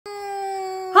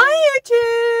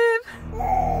YouTube!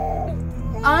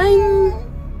 I'm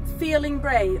feeling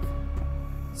brave,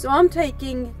 so I'm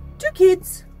taking 2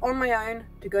 kids on my own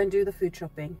to go and do the food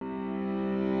shopping.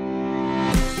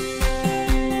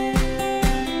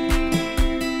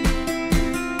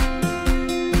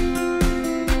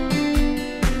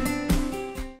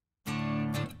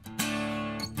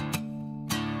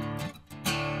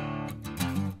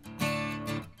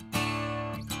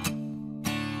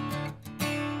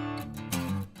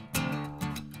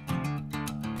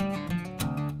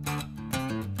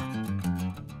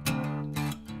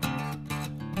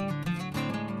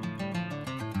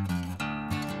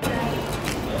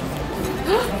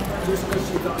 Just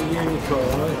because you got a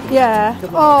unicorn. Yeah.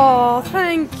 Oh,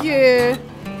 thank you.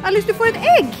 At least du får ett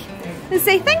ägg. And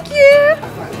say thank you.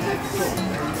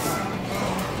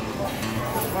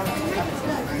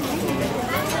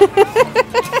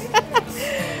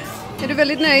 Är du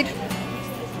väldigt nöjd?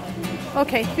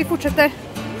 Okej, vi fortsätter.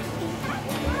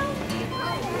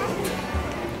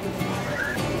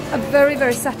 A very,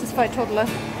 very satisfied toddler.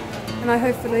 And I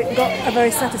hopefully got a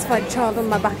very satisfied child on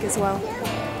my back as well.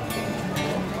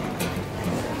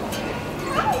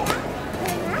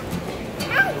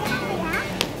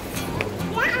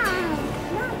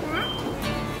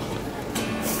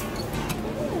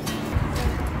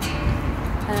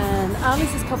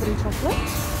 Alice is covered in chocolate,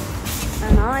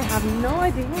 and I have no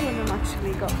idea whether I've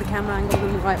actually got the camera angle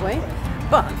in the right way,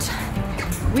 but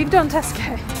we've done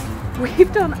Tesco,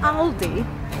 we've done Aldi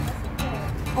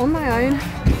on my own,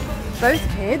 both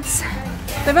kids.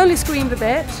 They've only screamed a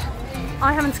bit,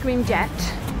 I haven't screamed yet.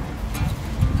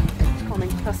 It's coming,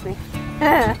 trust me.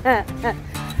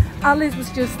 Alice was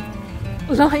just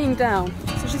lying down,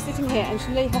 so she's sitting here and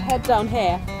she laid her head down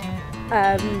here.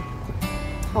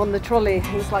 On the trolley.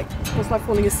 It was like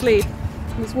falling asleep,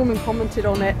 and this woman commented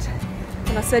on it,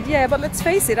 and I said, yeah, but let's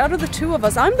face it, out of the 2 of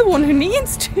us, I'm the one who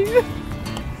needs to.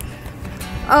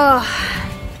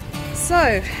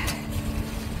 So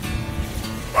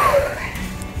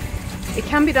it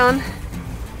can be done.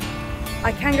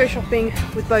 I can go shopping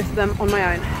with both of them on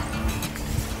my own.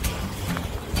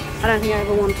 I don't think I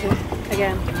ever want to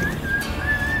again.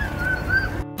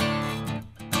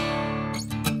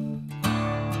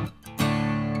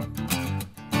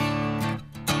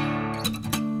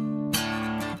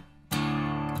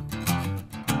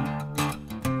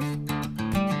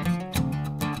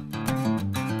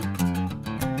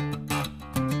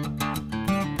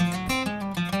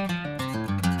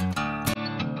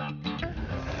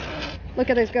 Look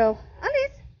at this girl,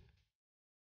 Alice!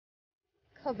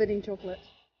 Covered in chocolate.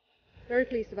 Very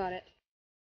pleased about it.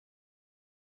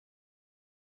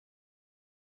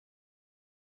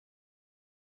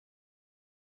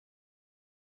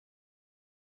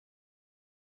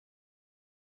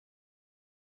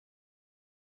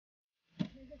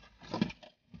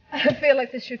 I feel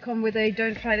like this should come with a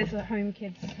 "don't try this at home,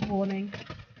 kids" warning.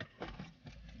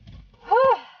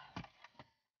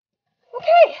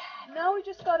 Okay, now we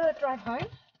just gotta drive home,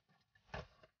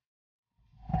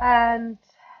 and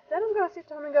then I'm gonna sit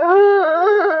down and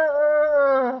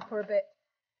go for a bit,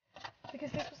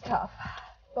 because this was tough,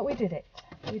 but we did it.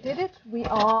 We did it. We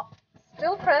are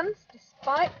still friends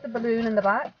despite the balloon in the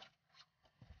back.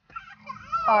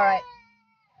 All right,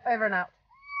 over and out.